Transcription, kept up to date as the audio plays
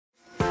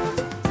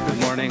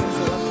morning.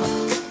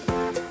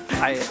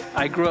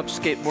 I grew up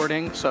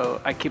skateboarding,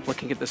 so I keep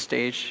looking at the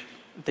stage,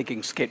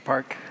 thinking skate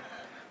park.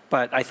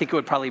 But I think it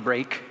would probably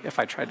break if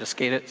I tried to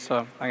skate it, so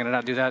I'm going to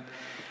not do that.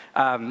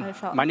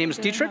 My name is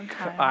Dietrich.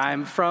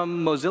 I'm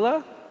from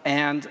Mozilla,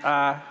 and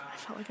I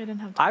felt like I didn't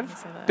have time to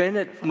say that. I've been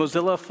at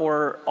Mozilla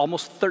for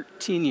almost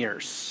 13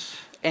 years.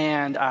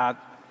 And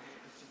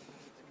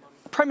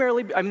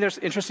primarily, I mean, there's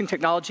interesting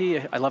technology.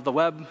 I love the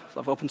web,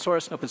 love open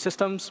source and open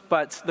systems.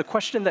 But the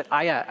question that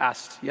Aya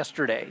asked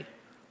yesterday,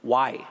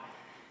 why,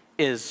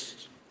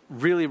 is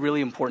really,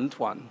 really important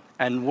one.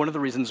 And one of the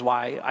reasons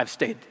why I've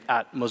stayed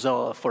at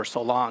Mozilla for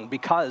so long,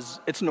 because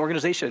it's an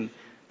organization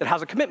that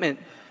has a commitment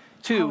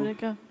to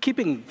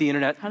keeping the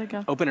internet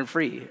open and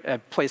free, a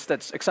place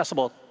that's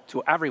accessible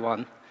to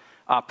everyone,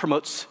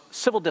 promotes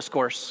civil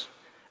discourse,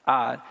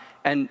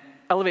 and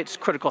elevates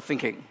critical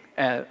thinking,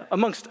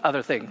 amongst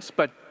other things.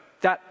 But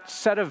that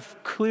set of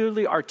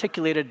clearly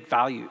articulated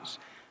values,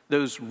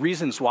 those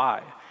reasons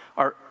why,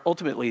 are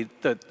ultimately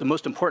the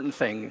most important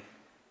thing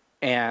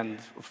and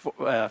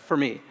for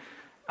me.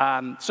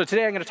 So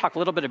today I'm going to talk a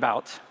little bit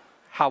about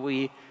how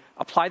we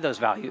apply those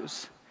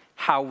values,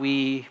 how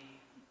we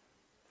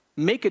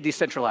make a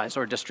decentralized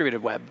or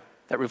distributed web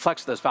that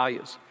reflects those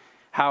values,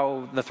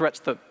 how the threats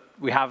that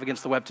we have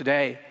against the web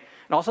today,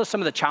 and also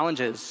some of the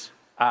challenges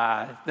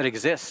that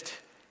exist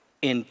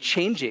in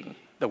changing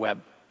the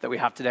web that we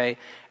have today,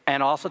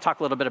 and also talk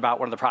a little bit about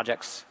one of the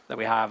projects that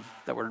we have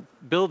that we're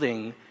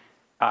building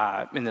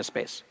in this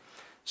space.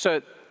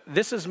 So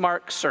this is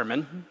Mark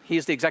Sermon.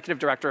 He's the executive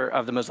director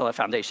of the Mozilla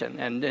Foundation.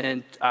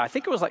 And I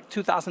think it was like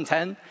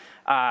 2010,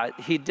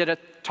 he did a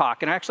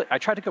talk. And actually, I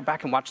tried to go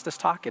back and watch this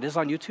talk. It is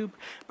on YouTube.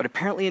 But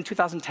apparently in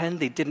 2010,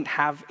 they didn't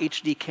have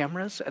HD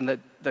cameras, and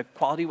the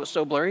quality was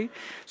so blurry.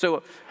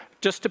 So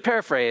just to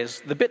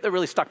paraphrase, the bit that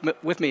really stuck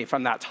with me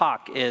from that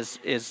talk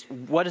is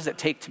what does it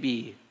take to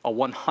be a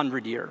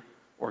 100-year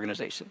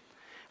organization?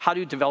 How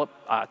do you develop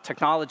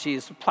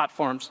technologies,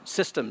 platforms,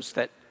 systems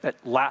that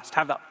last,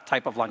 have that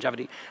type of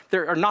longevity?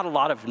 There are not a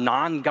lot of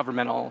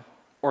non-governmental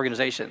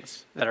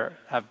organizations that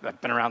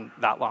have been around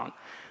that long.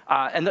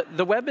 And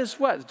the web is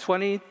what,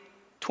 20,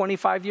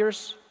 25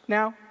 years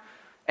now?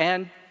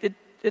 And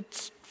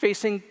it's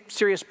facing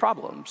serious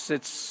problems.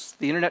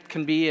 The internet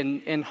can be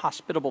an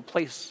inhospitable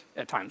place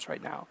at times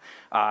right now,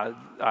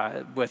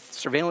 with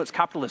surveillance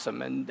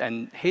capitalism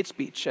and hate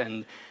speech,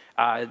 and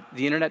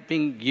the internet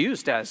being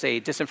used as a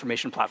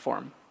disinformation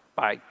platform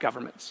by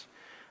governments.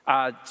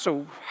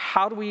 So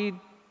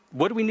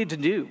what do we need to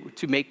do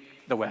to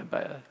make the web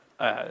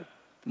a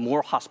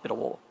more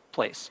hospitable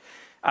place?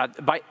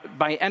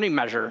 By any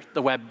measure,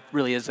 the web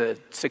really is a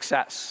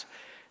success.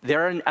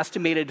 There are an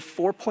estimated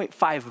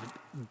 4.5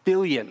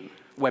 billion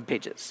web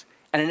pages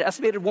and an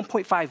estimated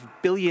 1.5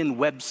 billion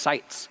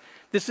websites.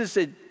 This is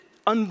an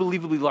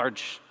unbelievably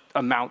large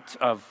amount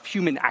of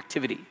human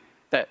activity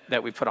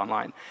that we put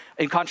online.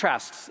 In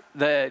contrast,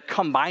 the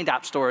combined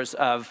app stores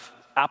of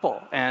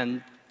Apple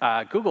and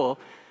Google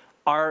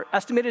are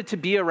estimated to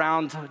be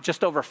around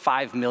just over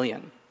 5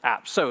 million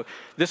apps. So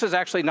this is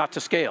actually not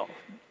to scale.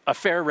 A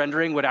fair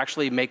rendering would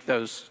actually make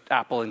those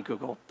Apple and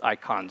Google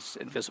icons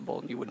invisible,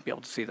 and you wouldn't be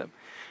able to see them.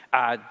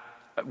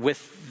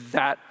 With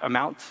that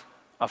amount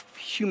of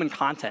human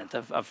content,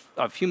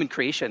 of human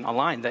creation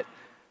online that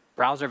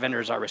browser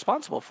vendors are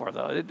responsible for,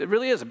 though, it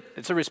really is,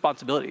 it's a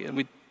responsibility, and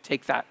we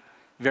take that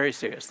very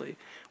seriously.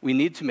 We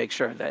need to make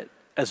sure that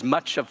as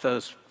much of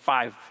those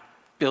 5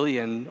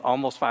 billion,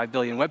 almost 5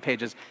 billion web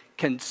pages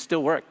can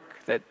still work,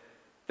 that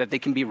they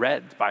can be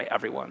read by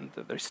everyone,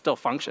 that they still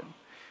function.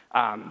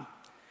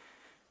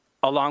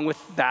 Along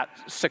with that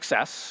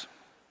success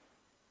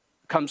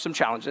comes some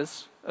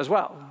challenges as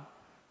well.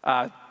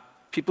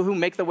 People who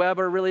make the web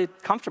are really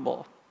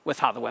comfortable with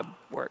how the web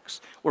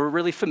works. We're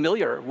really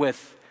familiar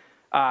with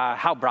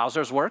how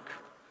browsers work.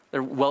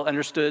 They're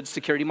well-understood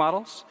security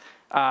models,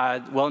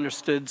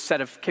 well-understood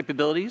set of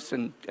capabilities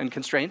and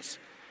constraints.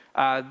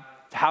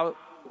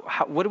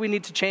 What do we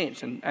need to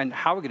change, and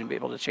how are we going to be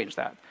able to change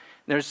that?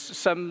 There's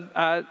some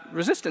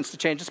resistance to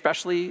change,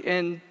 especially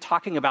in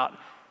talking about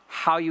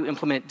how you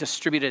implement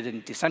distributed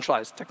and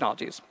decentralized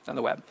technologies on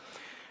the web.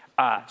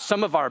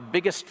 Some of our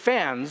biggest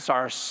fans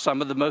are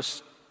some of the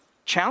most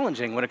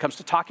challenging when it comes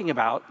to talking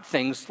about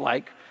things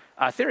like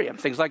Ethereum,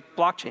 things like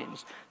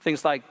blockchains,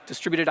 things like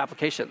distributed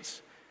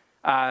applications.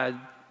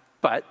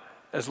 But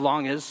as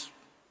long as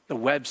the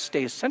web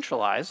stays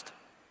centralized,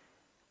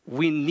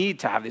 we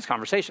need to have these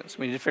conversations.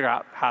 We need to figure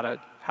out how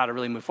to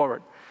really move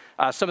forward.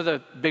 Some of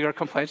the bigger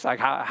complaints, like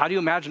how do you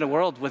imagine a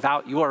world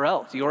without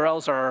URLs?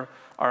 URLs are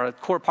a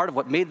core part of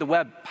what made the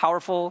web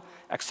powerful,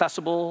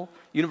 accessible,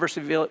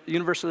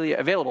 universally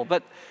available.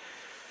 But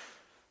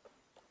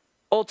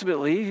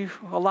ultimately,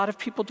 a lot of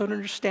people don't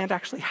understand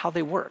actually how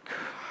they work.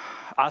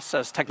 Us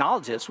as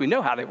technologists, we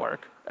know how they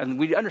work, and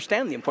we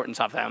understand the importance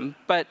of them.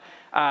 But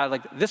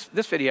like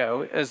this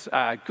video is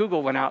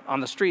Google went out on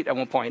the street at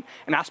one point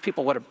and asked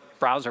people what a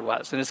browser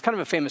was. And it's kind of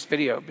a famous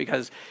video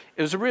because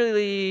it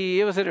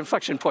was an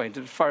inflection point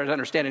as far as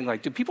understanding,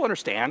 like, do people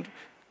understand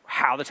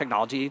how the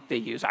technology they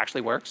use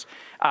actually works?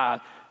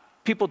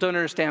 People don't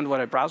understand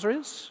what a browser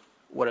is,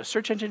 what a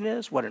search engine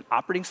is, what an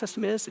operating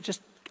system is. It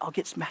just all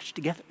gets mashed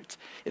together.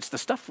 It's the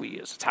stuff we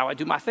use. It's how I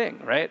do my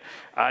thing, right?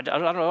 I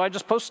don't know, I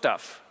just post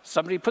stuff.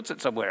 Somebody puts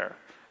it somewhere.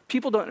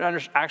 People don't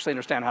actually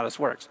understand how this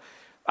works.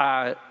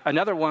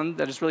 Another one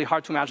that is really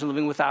hard to imagine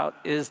living without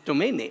is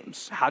domain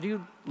names. How do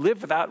you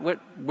live without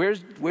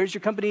where's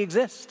your company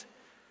exist?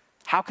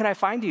 How can I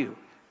find you?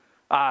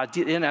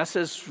 DNS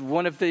is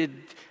one of the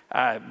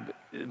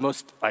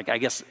most, I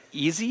guess,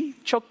 easy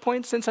choke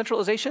points in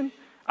centralization.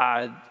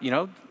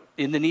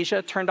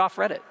 Indonesia turned off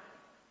Reddit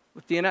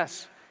with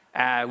DNS.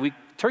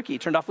 Turkey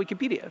turned off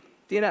Wikipedia,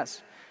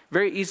 DNS.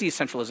 Very easy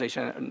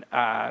centralization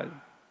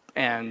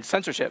and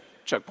censorship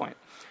choke point.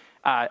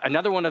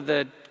 Another one of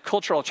the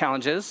cultural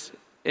challenges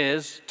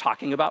is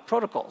talking about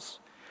protocols.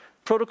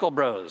 Protocol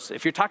bros.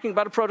 If you're talking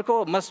about a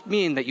protocol, it must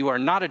mean that you are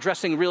not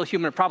addressing real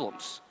human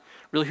problems.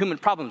 Real human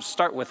problems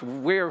start with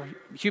where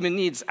human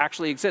needs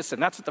actually exist,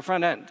 and that's at the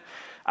front end.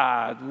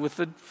 With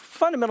the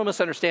fundamental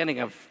misunderstanding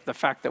of the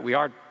fact that we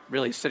are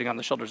really sitting on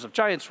the shoulders of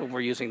giants when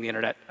we're using the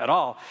internet at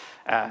all,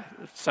 a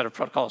set of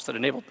protocols that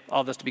enable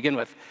all this to begin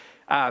with.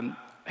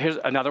 Here's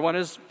another one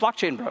is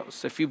blockchain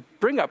bros. If you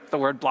bring up the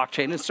word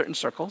blockchain in certain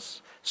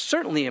circles,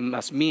 certainly it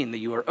must mean that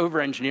you are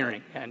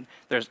over-engineering, and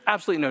there's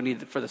absolutely no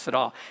need for this at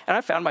all. And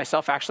I found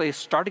myself actually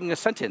starting a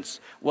sentence,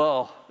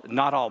 well,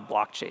 not all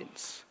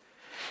blockchains.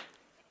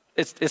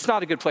 It's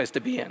not a good place to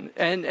be in.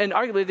 And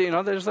arguably,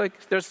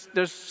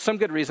 there's some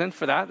good reason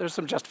for that. There's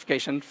some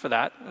justification for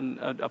that, and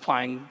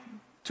applying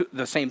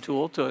the same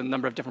tool to a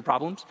number of different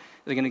problems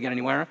isn't going to get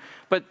anywhere.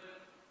 But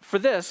for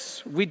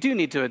this, we do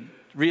need to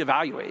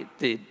reevaluate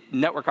the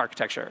network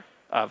architecture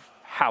of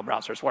how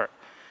browsers work.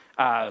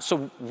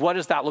 So what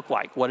does that look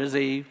like? What does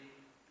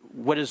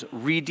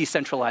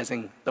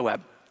re-decentralizing the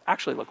web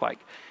actually look like?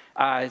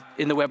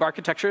 In the web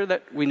architecture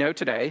that we know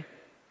today,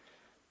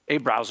 a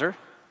browser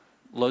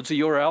loads a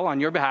URL on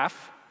your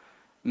behalf,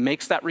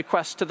 makes that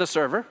request to the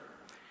server,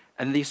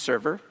 and the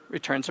server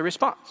returns a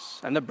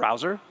response. And the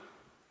browser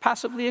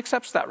passively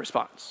accepts that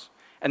response.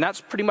 And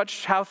that's pretty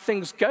much how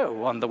things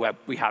go on the web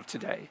we have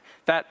today.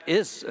 That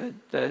is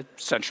the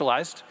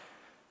centralized,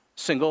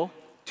 single,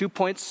 2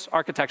 points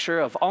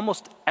architecture of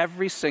almost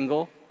every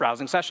single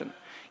browsing session.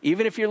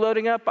 Even if you're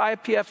loading up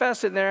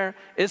IPFS in there,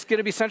 it's going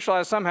to be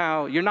centralized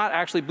somehow. You're not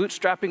actually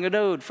bootstrapping a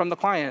node from the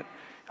client.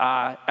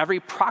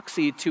 Every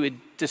proxy to a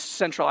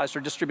decentralized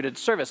or distributed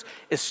service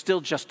is still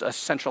just a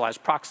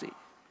centralized proxy.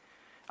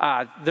 There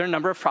are a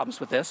number of problems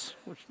with this,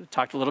 which we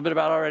talked a little bit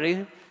about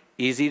already.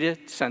 Easy to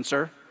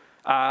censor.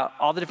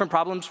 All the different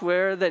problems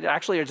where that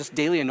actually are just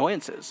daily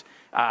annoyances.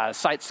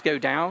 Sites go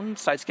down,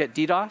 sites get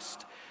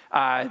DDoSed,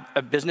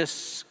 a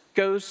business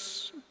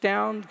goes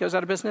down, goes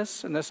out of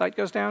business, and the site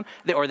goes down,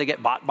 or they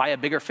get bought by a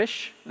bigger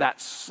fish.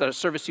 That's a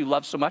service you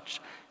love so much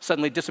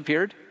suddenly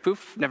disappeared,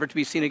 poof, never to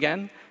be seen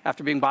again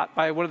after being bought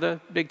by one of the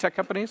big tech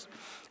companies.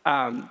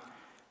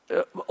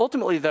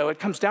 Ultimately, though, it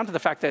comes down to the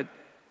fact that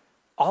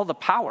all the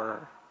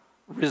power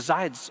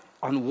resides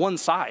on one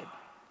side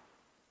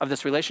of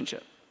this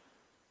relationship.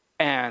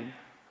 And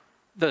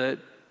the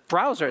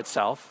browser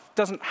itself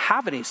doesn't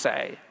have any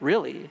say,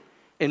 really,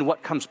 in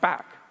what comes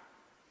back.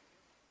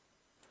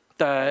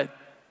 The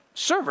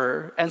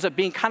server ends up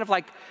being kind of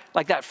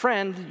like that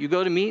friend you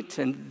go to meet,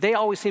 and they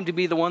always seem to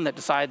be the one that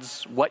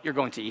decides what you're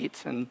going to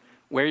eat and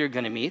where you're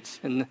going to meet.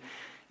 And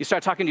you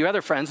start talking to your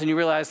other friends, and you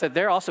realize that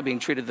they're also being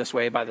treated this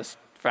way by this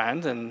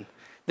friend. And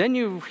then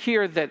you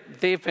hear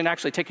that they've been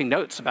actually taking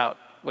notes about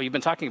what you've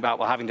been talking about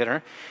while having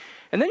dinner.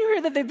 And then you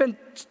hear that they've been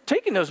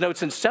taking those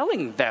notes and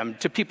selling them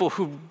to people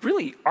who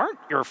really aren't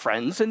your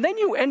friends. And then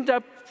you end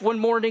up one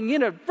morning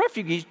in a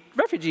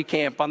refugee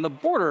camp on the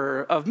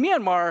border of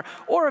Myanmar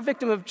or a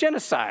victim of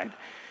genocide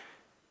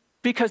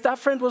because that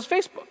friend was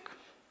Facebook.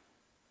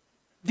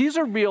 These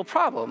are real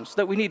problems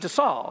that we need to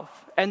solve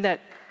and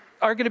that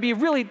are going to be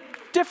really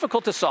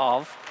difficult to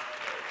solve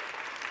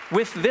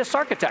with this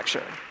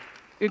architecture.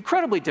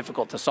 Incredibly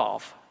difficult to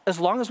solve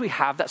as long as we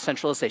have that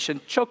centralization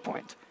choke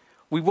point.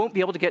 We won't be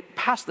able to get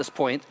past this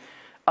point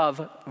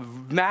of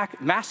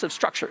massive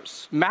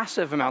structures,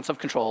 massive amounts of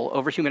control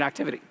over human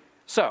activity.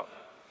 So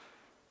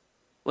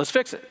let's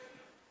fix it.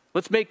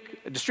 Let's make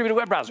a distributed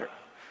web browser.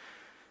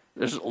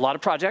 There's a lot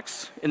of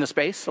projects in the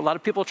space. A lot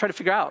of people try to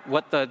figure out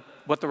what the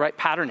right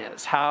pattern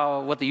is,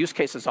 what the use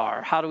cases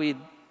are. How do we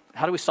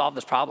solve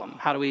this problem?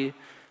 How do we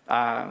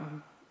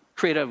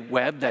create a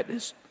web that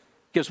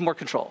gives more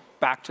control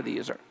back to the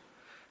user?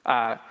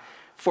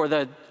 For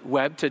the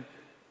web to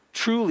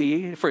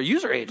for a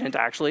user agent,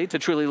 actually, to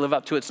truly live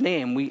up to its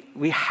name,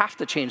 we have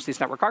to change these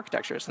network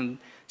architectures. And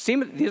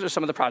these are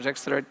some of the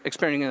projects that are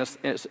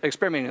experimenting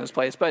in this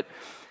place. But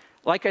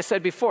like I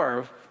said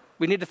before,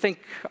 we need to think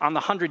on the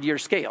 100-year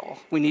scale.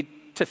 We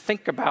need to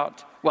think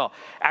about, well,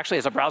 actually,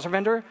 as a browser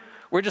vendor,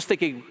 we're just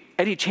thinking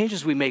any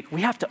changes we make,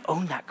 we have to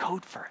own that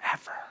code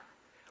forever.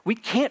 We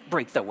can't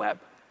break the web.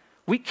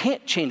 We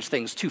can't change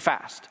things too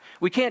fast.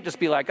 We can't just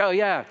be like, oh,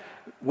 yeah,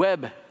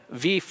 web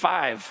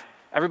v5.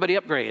 Everybody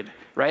upgrade,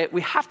 right?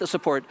 We have to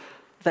support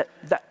that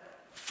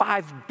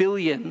 5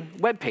 billion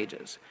web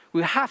pages.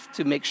 We have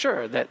to make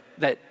sure that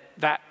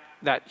that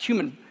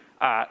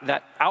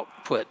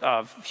output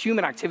of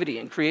human activity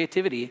and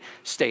creativity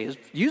stays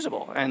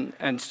usable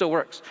and still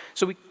works.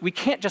 So we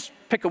can't just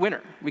pick a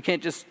winner. We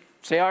can't just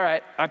say, all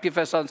right,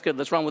 IPFS sounds good,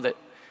 let's run with it.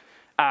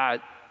 I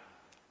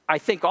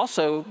think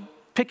also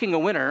picking a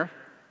winner,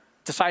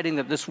 deciding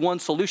that this one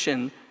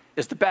solution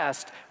is the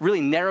best,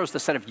 really narrows the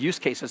set of use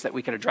cases that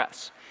we can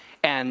address.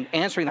 And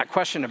answering that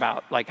question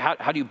about like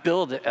how do you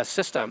build a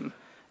system,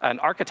 an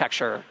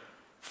architecture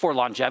for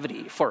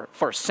longevity,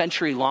 for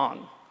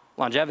century-long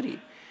longevity,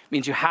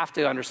 means you have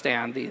to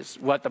understand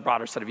what the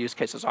broader set of use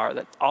cases are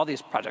that all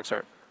these projects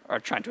are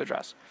trying to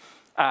address.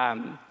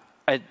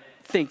 I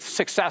think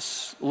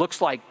success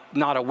looks like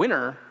not a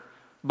winner,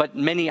 but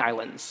many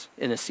islands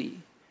in the sea.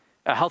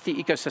 A healthy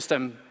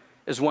ecosystem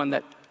is one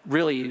that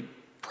really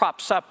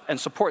props up and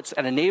supports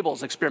and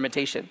enables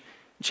experimentation,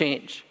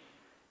 change.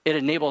 It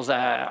enables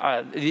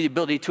the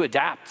ability to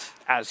adapt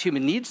as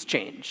human needs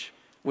change,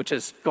 which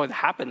is going to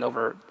happen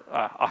over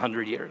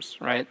 100 years,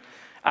 right?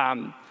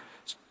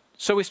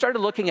 So we started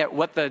looking at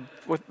what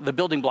the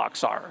building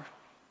blocks are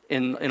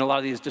in a lot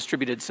of these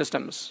distributed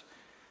systems.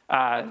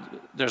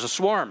 There's a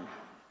swarm,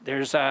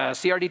 there's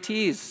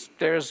CRDTs,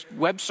 there's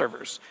web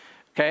servers.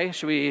 Okay,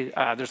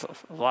 there's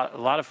a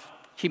lot of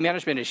key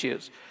management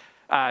issues.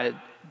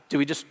 Do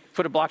we just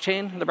put a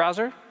blockchain in the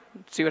browser,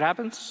 see what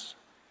happens?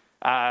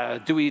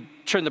 Do we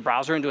turn the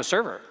browser into a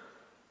server?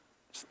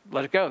 Just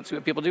let it go and see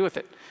what people do with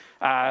it.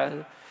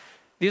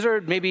 These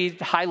are maybe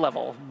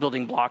high-level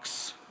building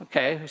blocks,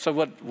 okay? So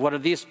what are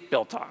these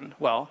built on?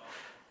 Well,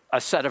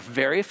 a set of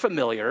very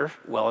familiar,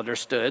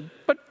 well-understood,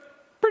 but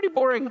pretty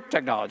boring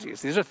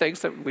technologies. These are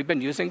things that we've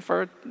been using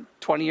for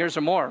 20 years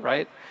or more,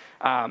 right?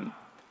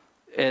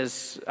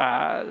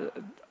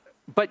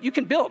 But you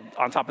can build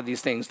on top of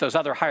these things, those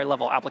other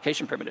higher-level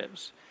application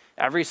primitives.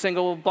 Every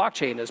single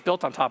blockchain is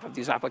built on top of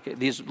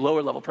these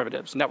lower-level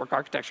primitives, network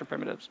architecture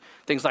primitives,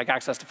 things like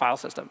access to file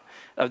system.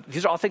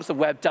 These are all things the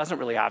web doesn't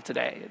really have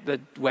today. The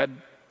web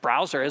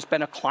browser has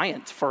been a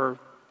client for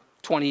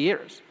 20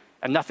 years,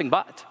 and nothing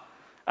but,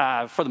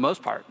 for the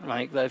most part.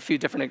 Like a few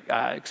different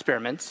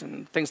experiments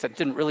and things that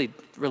didn't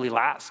really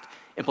last,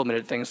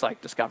 implemented things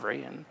like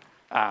discovery.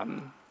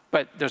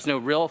 But there's no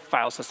real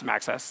file system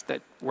access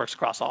that works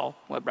across all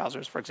web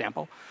browsers, for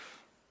example.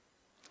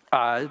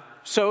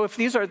 So if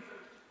these are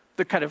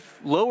the kind of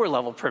lower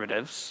level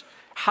primitives,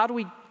 how do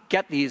we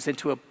get these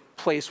into a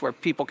place where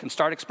people can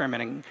start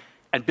experimenting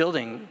and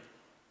building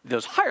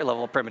those higher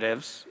level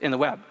primitives in the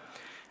web?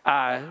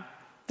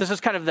 This is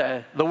kind of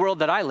the world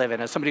that I live in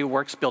as somebody who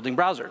works building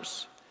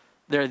browsers.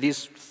 There are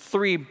these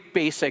 3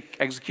 basic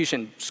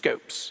execution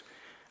scopes.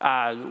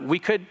 We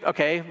could,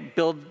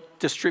 build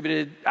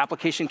distributed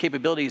application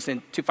capabilities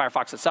into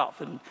Firefox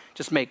itself and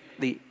just make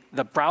the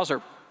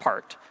browser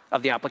part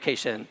of the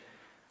application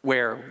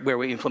where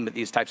we implement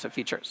these types of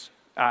features.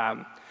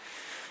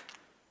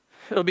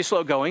 It'll be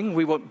slow going.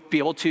 We won't be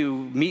able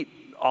to meet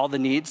all the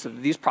needs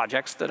of these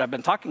projects that I've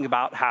been talking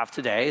about have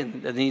today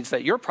and the needs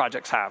that your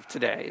projects have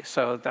today.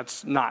 So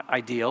that's not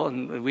ideal,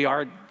 and we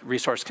are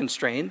resource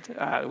constrained.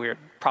 We're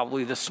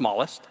probably the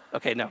smallest.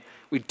 Okay, no,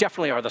 we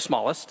definitely are the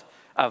smallest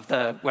of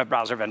the web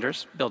browser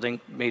vendors building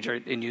major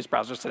in-use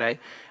browsers today.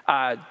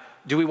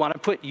 Do we want to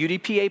put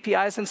UDP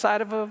APIs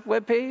inside of a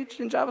web page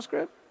in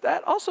JavaScript?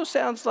 That also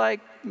sounds like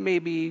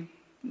maybe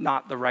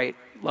not the right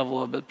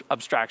level of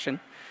abstraction.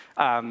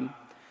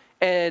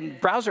 And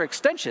browser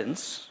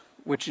extensions,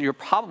 which you're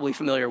probably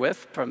familiar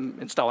with from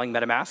installing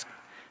MetaMask,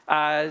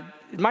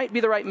 it might be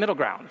the right middle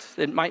ground.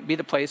 It might be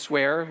the place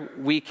where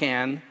we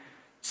can,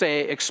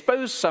 say,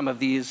 expose some of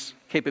these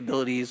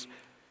capabilities,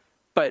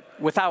 but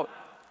without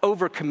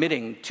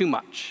overcommitting too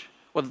much,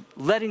 with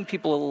letting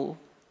people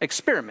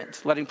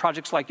experiment, letting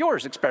projects like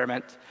yours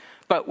experiment,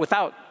 but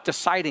without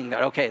deciding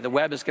that, okay, the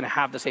web is going to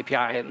have this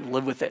API and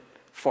live with it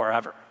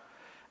forever.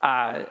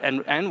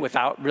 And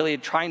without really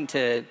trying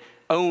to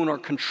own or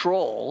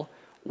control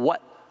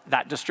what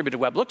that distributed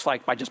web looks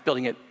like by just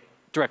building it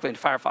directly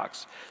into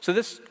Firefox. So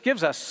this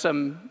gives us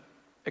some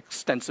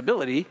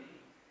extensibility.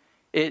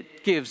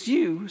 It gives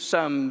you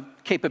some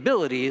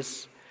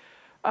capabilities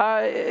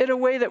in a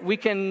way that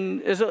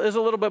is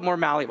a little bit more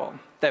malleable,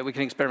 that we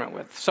can experiment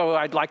with. So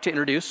I'd like to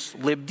introduce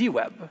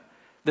libdweb.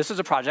 This is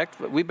a project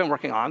that we've been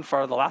working on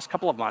for the last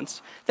couple of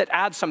months that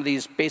adds some of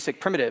these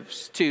basic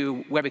primitives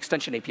to web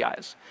extension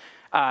APIs.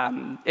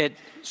 It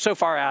so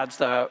far adds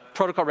the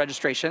protocol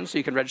registration, so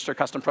you can register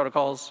custom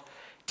protocols,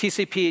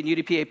 TCP and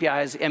UDP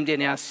APIs,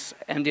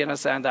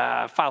 MDNS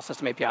and file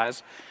system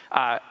APIs.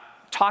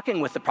 Talking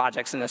with the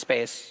projects in this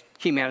space,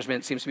 key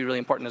management seems to be really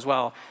important as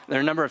well. There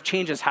are a number of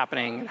changes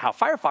happening in how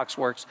Firefox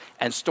works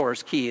and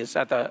stores keys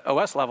at the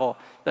OS level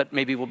that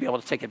maybe we'll be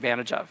able to take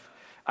advantage of.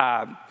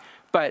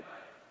 But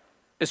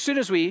as soon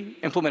as we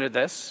implemented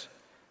this,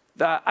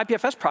 the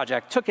IPFS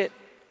project took it,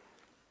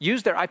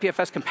 used their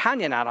IPFS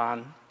companion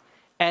add-on,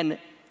 and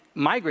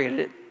migrated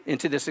it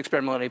into this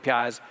experimental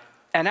APIs,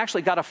 and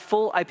actually got a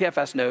full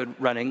IPFS node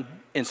running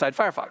inside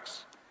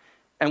Firefox.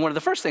 And one of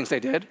the first things they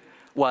did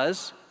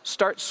was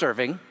start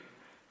serving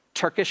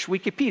Turkish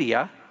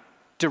Wikipedia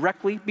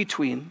directly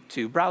between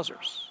two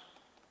browsers,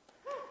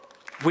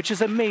 which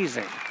is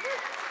amazing.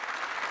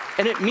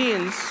 And it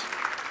means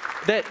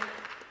that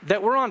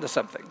we're onto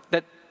something,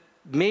 that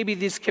maybe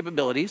these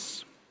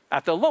capabilities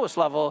at the lowest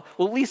level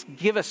will at least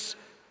give us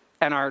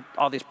and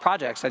all these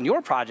projects and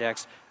your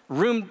projects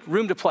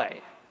room to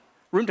play,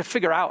 room to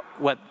figure out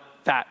what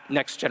that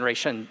next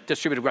generation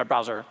distributed web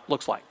browser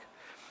looks like.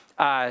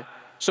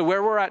 So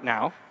where we're at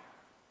now,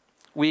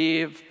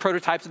 we've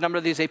prototyped a number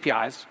of these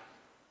APIs.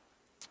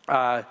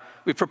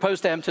 We've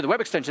proposed them to the Web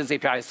Extensions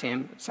APIs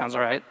team. Sounds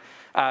all right.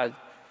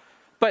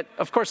 But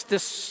of course,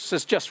 this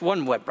is just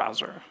one web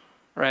browser,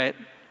 right?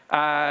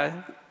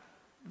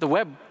 The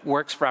web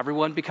works for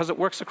everyone because it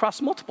works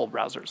across multiple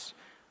browsers.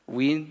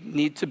 We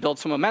need to build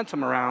some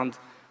momentum around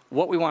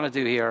what we want to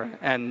do here.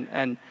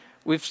 And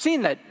we've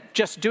seen that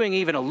just doing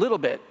even a little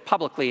bit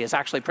publicly is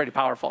actually pretty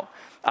powerful.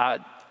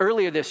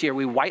 Earlier this year,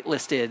 we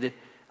whitelisted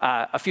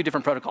a few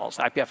different protocols,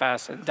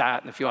 IPFS and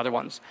DAT and a few other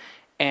ones.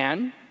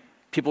 And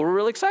people were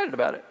really excited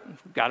about it.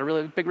 Got a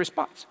really big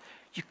response.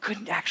 You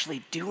couldn't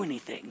actually do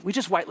anything. We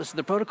just whitelisted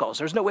the protocols.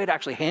 There's no way to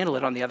actually handle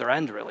it on the other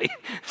end, really.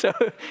 So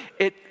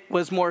it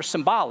was more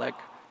symbolic.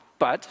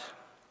 But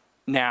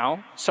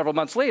now, several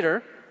months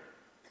later,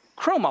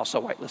 Chrome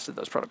also whitelisted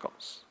those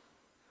protocols.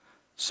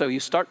 So you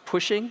start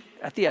pushing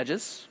at the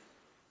edges.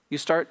 You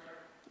start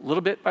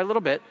little bit by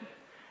little bit,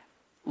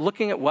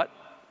 looking at what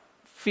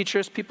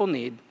features people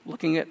need,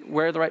 looking at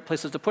where the right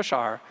places to push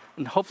are,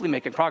 and hopefully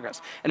making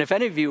progress. And if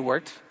any of you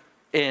worked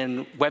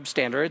in web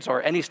standards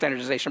or any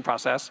standardization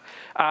process,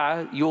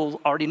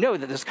 you'll already know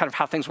that this is kind of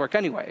how things work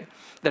anyway.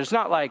 There's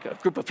not like a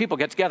group of people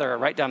get together,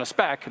 write down a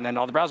spec, and then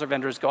all the browser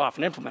vendors go off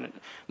and implement it.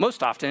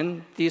 Most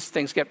often, these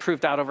things get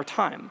proved out over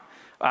time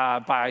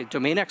by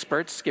domain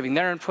experts giving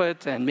their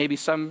input, and maybe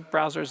some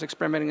browsers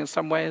experimenting in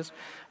some ways.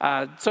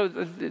 So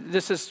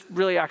this is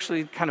really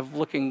actually kind of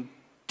looking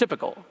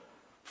typical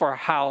for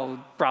how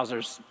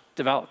browsers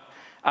develop.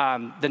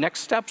 The next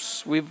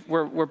steps,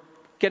 we're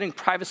getting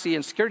privacy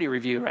and security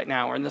review right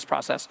now. We're in this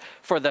process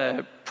for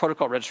the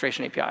protocol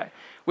registration API,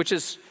 which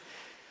is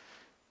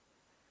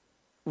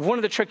one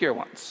of the trickier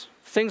ones.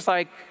 Things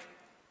like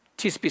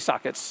TCP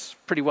sockets,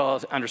 pretty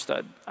well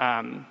understood.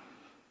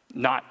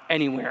 Not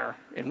anywhere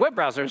in web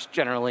browsers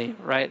generally,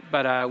 right?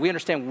 But we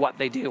understand what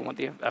they do and what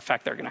the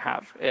effect they're going to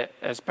have,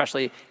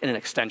 especially in an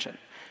extension.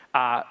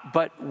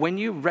 But when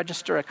you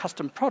register a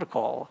custom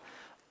protocol,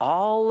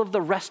 all of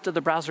the rest of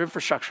the browser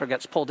infrastructure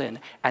gets pulled in,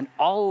 and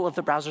all of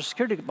the browser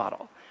security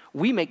model.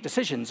 We make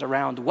decisions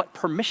around what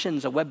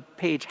permissions a web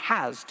page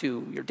has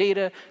to your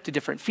data, to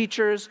different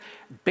features,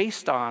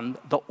 based on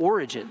the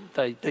origin,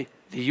 the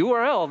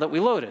URL that we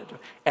loaded,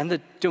 and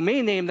the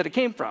domain name that it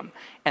came from,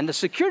 and the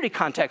security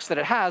context that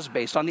it has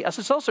based on the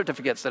SSL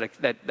certificates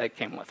that it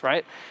came with,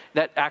 right?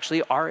 That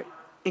actually are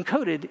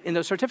encoded in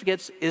those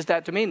certificates is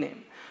that domain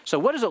name. So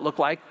what does it look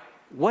like?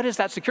 What is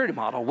that security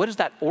model? What is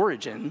that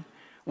origin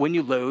when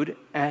you load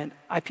an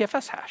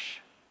IPFS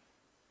hash?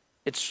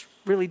 It's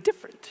really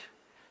different.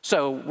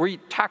 So we're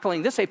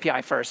tackling this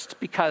API first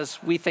because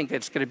we think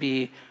it's going to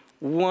be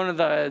one of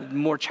the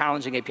more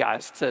challenging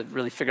APIs to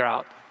really figure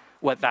out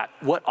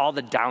what all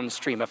the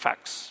downstream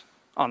effects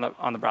on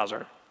the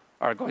browser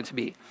are going to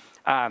be.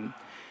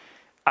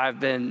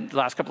 The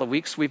last couple of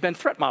weeks, we've been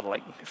threat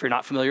modeling. If you're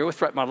not familiar with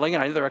threat modeling,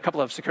 and I know there are a couple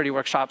of security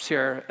workshops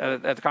here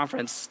at the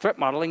conference, threat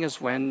modeling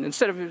is when,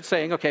 instead of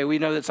saying, OK, we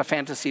know it's a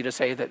fantasy to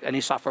say that any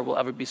software will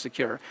ever be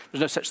secure,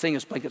 there's no such thing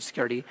as blanket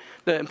security.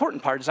 The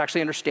important part is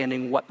actually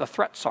understanding what the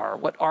threats are.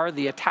 What are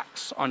the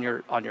attacks on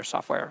your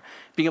software?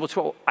 Being able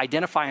to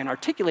identify and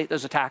articulate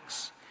those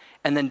attacks,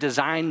 and then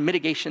design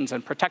mitigations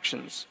and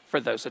protections for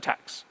those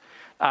attacks.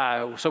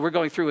 So we're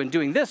going through and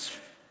doing this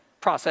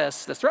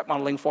process, the threat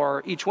modeling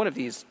for each one of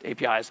these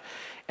APIs,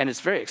 and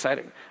it's very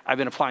exciting. I've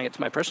been applying it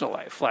to my personal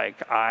life.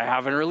 Like, I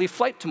have an early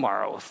flight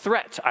tomorrow.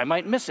 Threat, I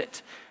might miss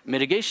it.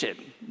 Mitigation,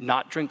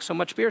 not drink so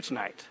much beer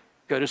tonight.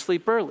 Go to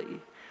sleep early.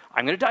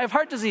 I'm going to die of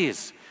heart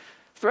disease.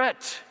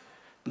 Threat,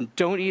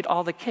 don't eat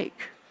all the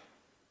cake.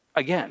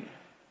 Again.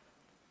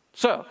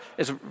 So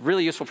it's a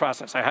really useful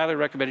process. I highly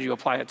recommend you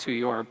apply it to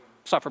your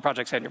software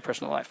projects and your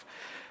personal life.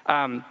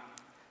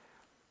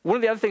 One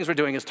of the other things we're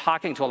doing is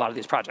talking to a lot of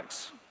these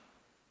projects.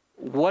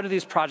 What are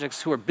these projects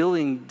who are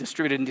building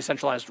distributed and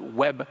decentralized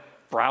web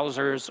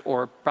browsers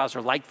or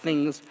browser-like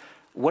things?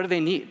 What do they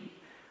need?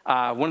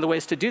 One of the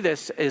ways to do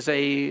this is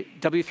a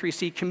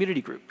W3C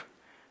community group.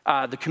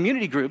 The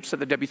community groups at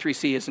the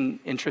W3C is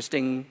an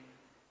interesting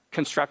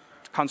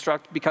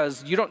construct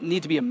because you don't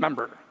need to be a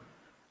member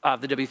of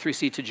the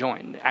W3C to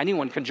join.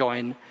 Anyone can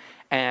join,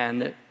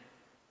 and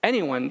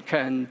anyone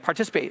can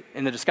participate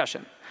in the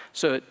discussion.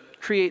 So it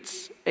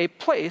creates a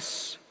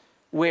place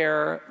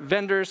where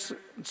vendors,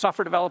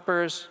 software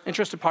developers,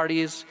 interested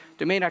parties,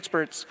 domain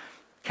experts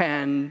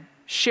can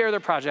share their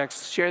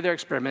projects, share their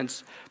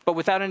experiments, but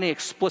without any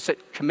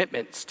explicit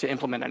commitments to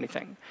implement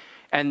anything.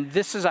 And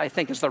this is, I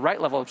think, is the right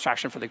level of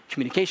abstraction for the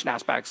communication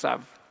aspects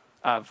of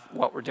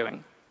what we're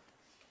doing.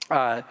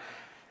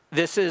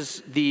 This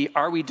is the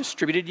Are We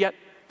Distributed Yet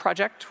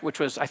project, which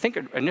was, I think,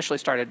 initially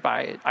started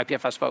by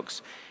IPFS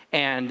folks.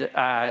 And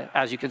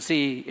as you can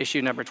see,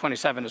 issue number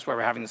 27 is where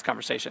we're having this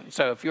conversation.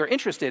 So if you're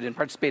interested in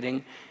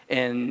participating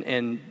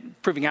in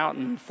proving out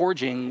and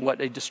forging what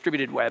a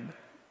distributed web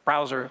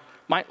browser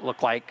might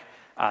look like,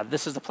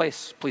 this is the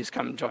place. Please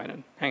come join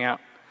and hang out.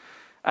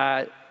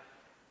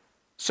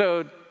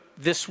 So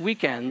this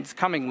weekend,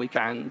 coming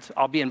weekend,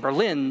 I'll be in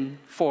Berlin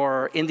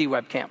for Indie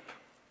Web Camp.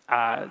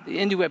 The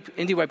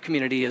Indie Web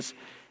community is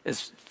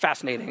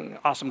fascinating,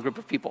 awesome group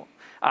of people.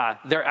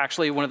 They're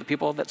actually one of the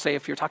people that say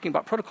if you're talking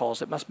about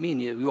protocols, it must mean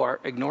you are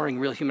ignoring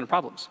real human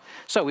problems.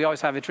 So we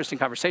always have interesting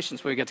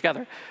conversations when we get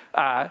together.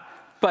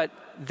 But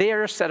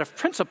their set of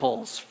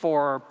principles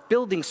for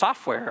building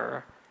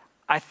software,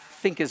 I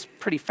think, is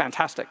pretty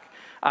fantastic.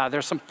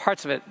 There's some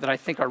parts of it that I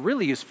think are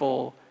really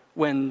useful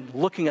when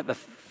looking at the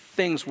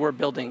things we're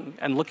building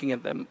and looking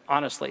at them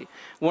honestly.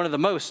 One of the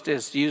most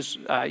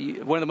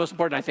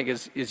important, I think,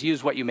 is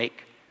use what you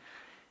make.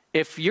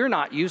 If you're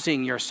not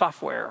using your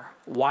software,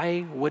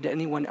 why would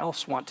anyone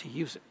else want to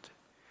use it?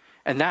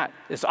 And that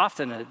is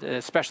often,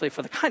 especially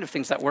for the kind of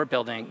things that we're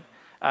building,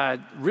 a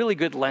really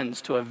good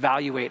lens to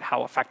evaluate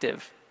how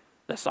effective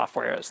the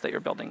software is that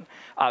you're building.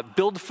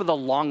 Build for the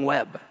long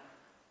web,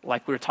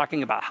 like we were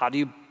talking about. How do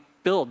you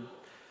build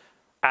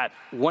at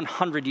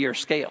 100-year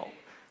scale?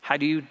 How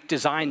do you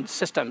design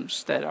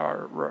systems that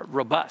are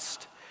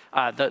robust?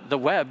 The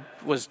web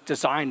was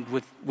designed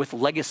with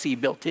legacy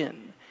built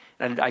in.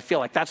 And I feel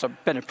like that's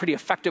been a pretty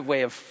effective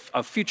way of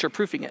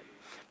future-proofing it,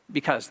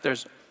 because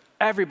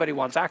everybody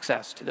wants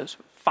access to those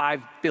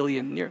 5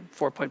 billion, near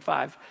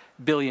 4.5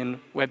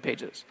 billion web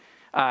pages.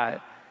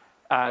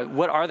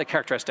 What are the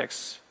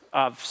characteristics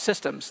of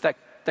systems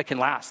that can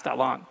last that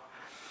long?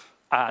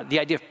 The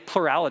idea of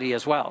plurality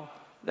as well.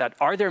 That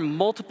are there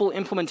multiple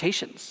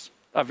implementations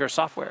of your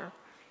software?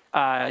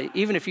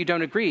 Even if you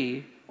don't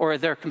agree, or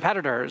they're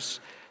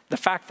competitors, the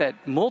fact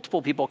that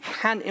multiple people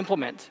can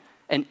implement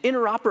an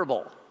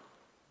interoperable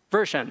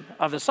version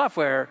of the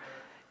software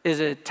is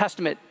a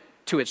testament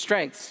to its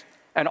strengths,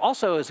 and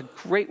also is a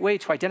great way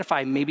to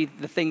identify maybe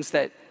the things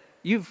that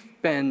you've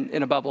been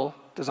in a bubble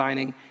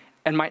designing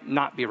and might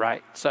not be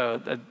right.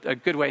 So a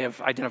good way of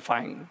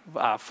identifying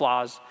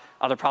flaws,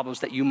 other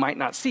problems that you might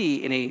not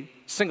see in a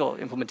single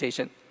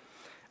implementation.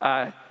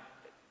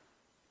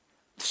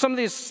 Some of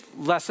these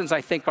lessons,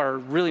 I think, are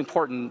really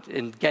important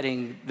in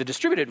getting the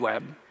distributed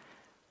web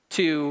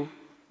to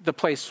the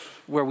place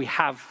where we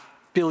have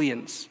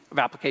billions of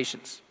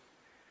applications.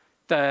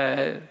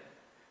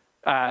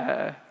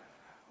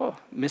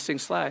 Missing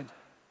slide.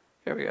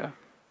 Here we go.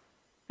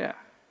 Yeah.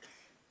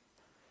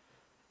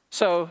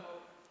 So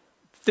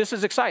this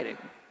is exciting.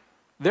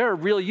 There are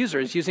real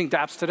users using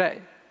dApps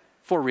today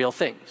for real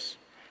things.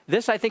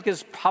 This, I think,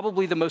 is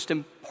probably the most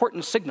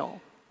important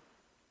signal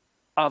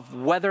of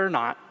whether or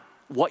not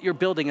what you're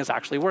building is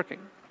actually working.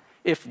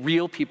 If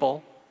real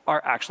people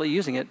are actually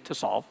using it to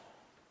solve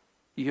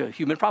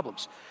human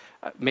problems.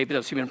 Maybe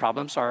those human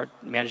problems are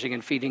managing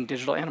and feeding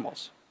digital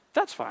animals.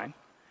 That's fine.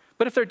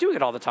 But if they're doing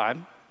it all the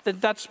time, then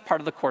that's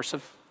part of the course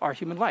of our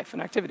human life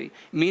and activity.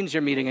 It means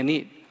you're meeting a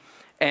need.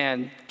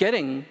 And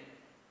getting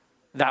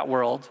that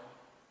world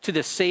to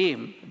the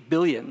same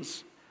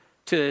billions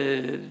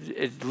to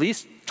at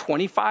least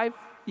 25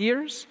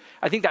 years,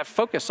 I think that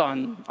focus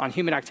on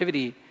human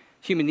activity,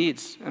 human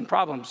needs and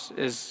problems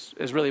is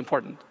really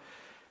important.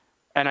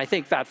 And I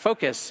think that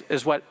focus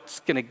is what's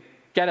going to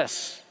get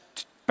us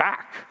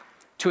back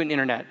to an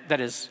internet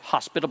that is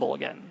hospitable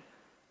again.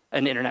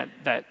 An internet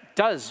that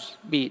does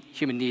meet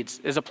human needs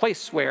is a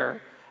place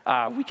where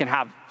we can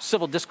have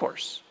civil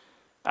discourse,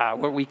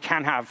 where we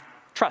can have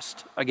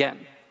trust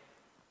again.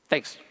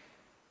 Thanks.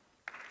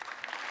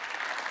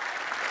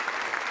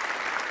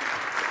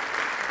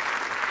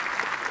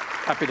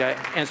 Happy to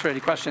answer any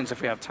questions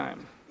if we have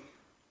time.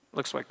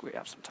 Looks like we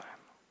have some time.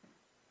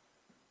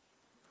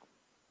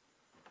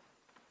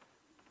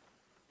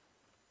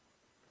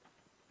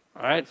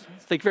 All right,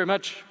 thank you very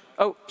much.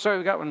 Oh, sorry,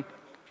 we got one.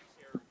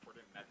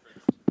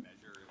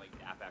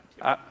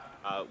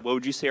 What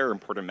would you say are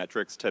important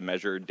metrics to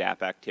measure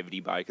dApp activity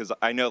by? Because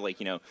I know,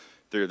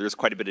 there's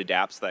quite a bit of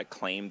dApps that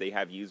claim they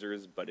have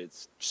users, but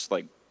it's just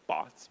like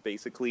bots,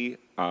 basically.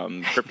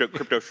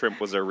 Crypto Shrimp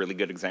was a really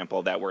good example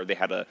of that, where they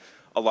had a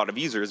lot of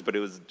users, but it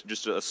was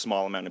just a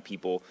small amount of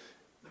people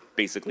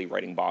basically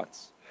writing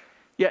bots.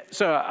 Yeah,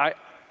 so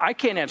I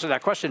can't answer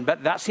that question,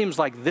 but that seems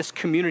like this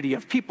community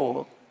of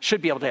people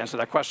should be able to answer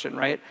that question,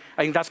 right?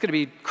 I think that's going to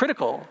be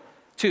critical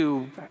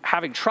to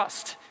having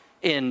trust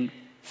in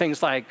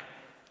things like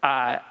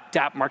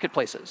dApp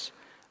marketplaces.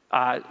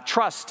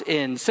 Trust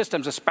in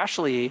systems,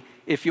 especially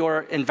if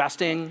you're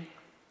investing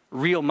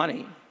real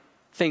money,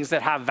 things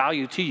that have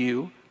value to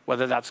you,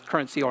 whether that's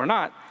currency or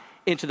not,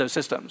 into those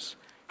systems.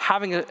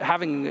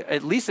 Having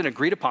at least an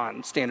agreed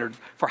upon standard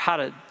for how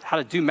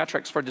to do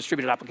metrics for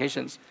distributed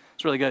applications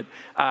is really good.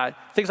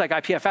 Things like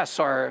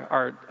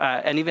IPFS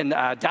and even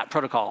dApp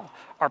protocol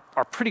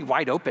are pretty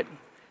wide open.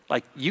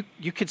 Like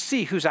you could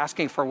see who's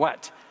asking for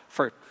what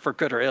for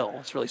good or ill.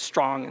 It's really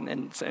strong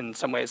in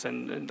some ways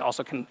and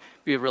also can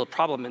be a real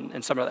problem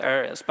in some other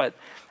areas. But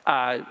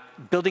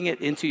building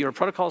it into your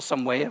protocol,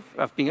 some way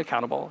of being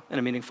accountable in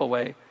a meaningful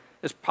way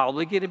is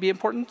probably going to be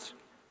important.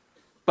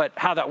 But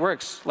how that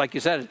works, like you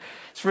said,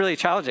 it's really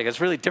challenging.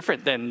 It's really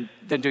different than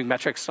doing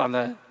metrics on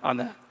the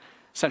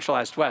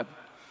centralized web.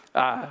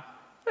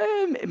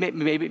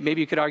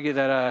 Maybe you could argue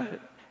that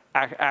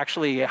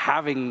actually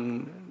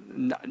having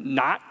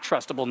not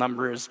trustable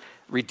numbers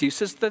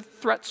reduces the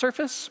threat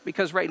surface,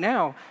 because right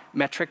now,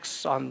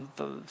 metrics on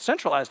the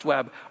centralized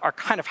web are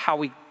kind of how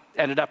we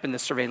ended up in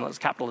this surveillance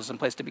capitalism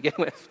place to begin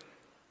with.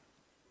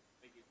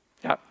 Thank you.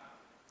 Yeah.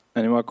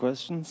 Any more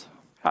questions?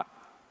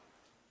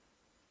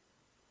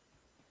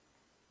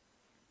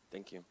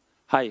 Thank you.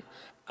 Hi.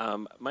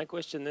 My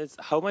question is,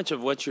 how much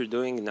of what you're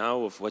doing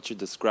now, of what you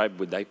described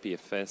with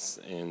IPFS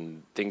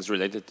and things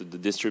related to the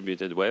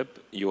distributed web,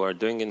 you are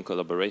doing in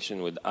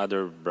collaboration with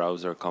other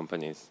browser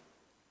companies?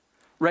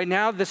 Right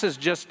now, this is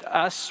just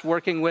us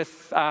working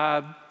with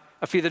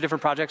a few of the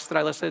different projects that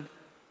I listed,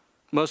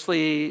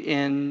 mostly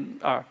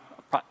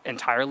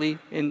entirely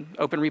in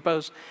open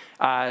repos.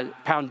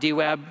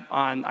 #dweb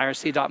on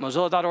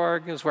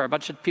irc.mozilla.org is where a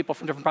bunch of people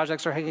from different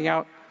projects are hanging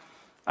out.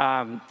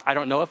 I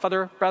don't know if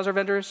other browser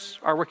vendors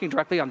are working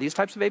directly on these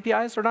types of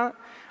APIs or not.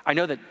 I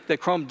know that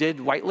Chrome did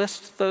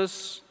whitelist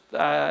those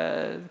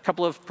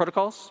couple of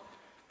protocols.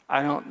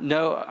 I don't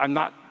know. I'm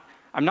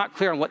not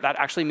clear on what that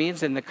actually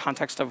means in the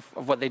context of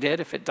what they did,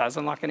 if it does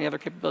unlock any other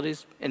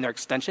capabilities in their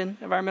extension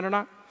environment or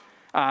not.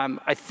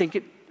 I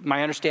think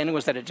my understanding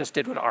was that it just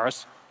did what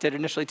ours did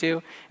initially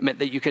too. It meant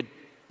that you could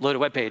load a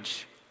web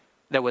page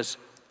that was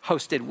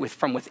hosted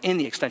from within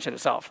the extension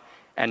itself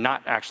and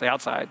not actually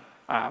outside.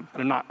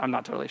 But I'm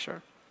not totally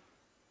sure.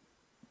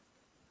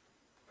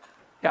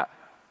 Yeah.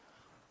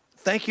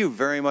 Thank you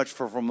very much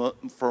for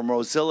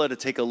Mozilla to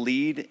take a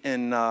lead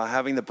in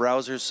having the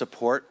browsers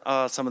support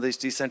some of these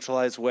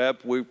decentralized web.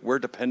 We're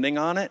depending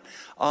on it.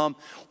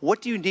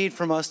 What do you need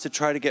from us to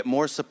try to get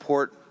more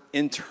support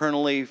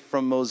internally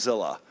from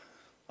Mozilla?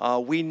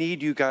 We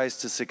need you guys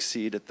to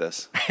succeed at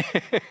this.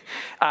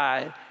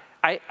 I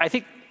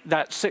think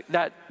that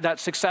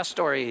success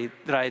story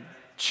that I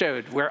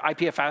showed, where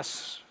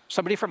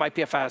somebody from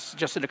IPFS,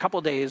 just in a couple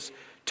of days,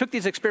 took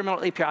these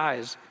experimental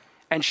APIs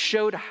and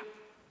showed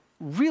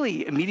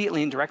really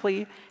immediately and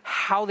directly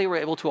how they were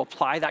able to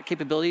apply that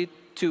capability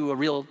to a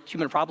real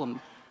human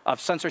problem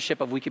of censorship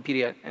of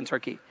Wikipedia in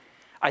Turkey.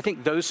 I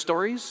think those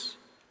stories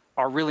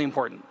are really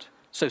important.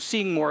 So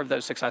seeing more of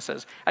those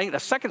successes. I think the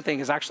second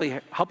thing is actually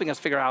helping us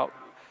figure out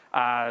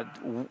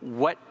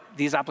what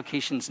these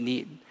applications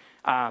need.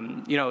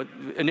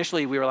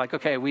 Initially we were like,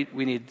 okay,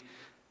 we need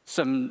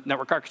some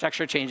network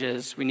architecture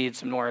changes, we need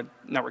some more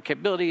network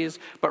capabilities,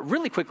 but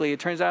really quickly it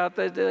turns out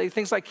that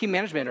things like key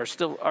management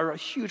are a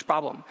huge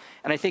problem.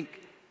 And I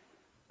think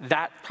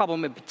that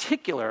problem in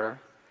particular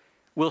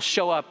will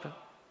show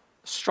up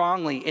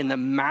strongly in the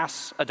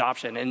mass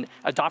adoption and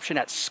adoption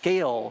at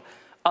scale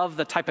of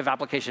the type of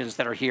applications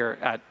that are here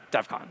at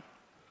Devcon.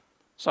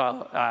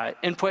 So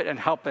input and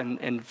help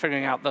in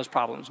figuring out those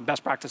problems,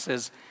 best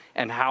practices,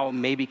 and how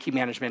maybe key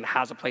management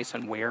has a place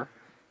and where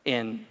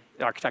in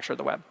the architecture of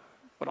the web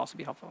would also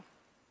be helpful.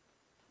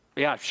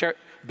 But yeah,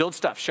 build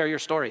stuff, share your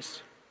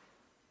stories.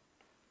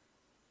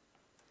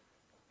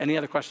 Any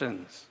other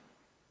questions?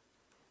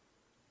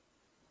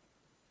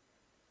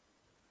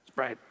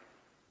 Right.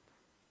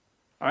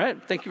 All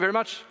right, thank you very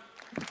much.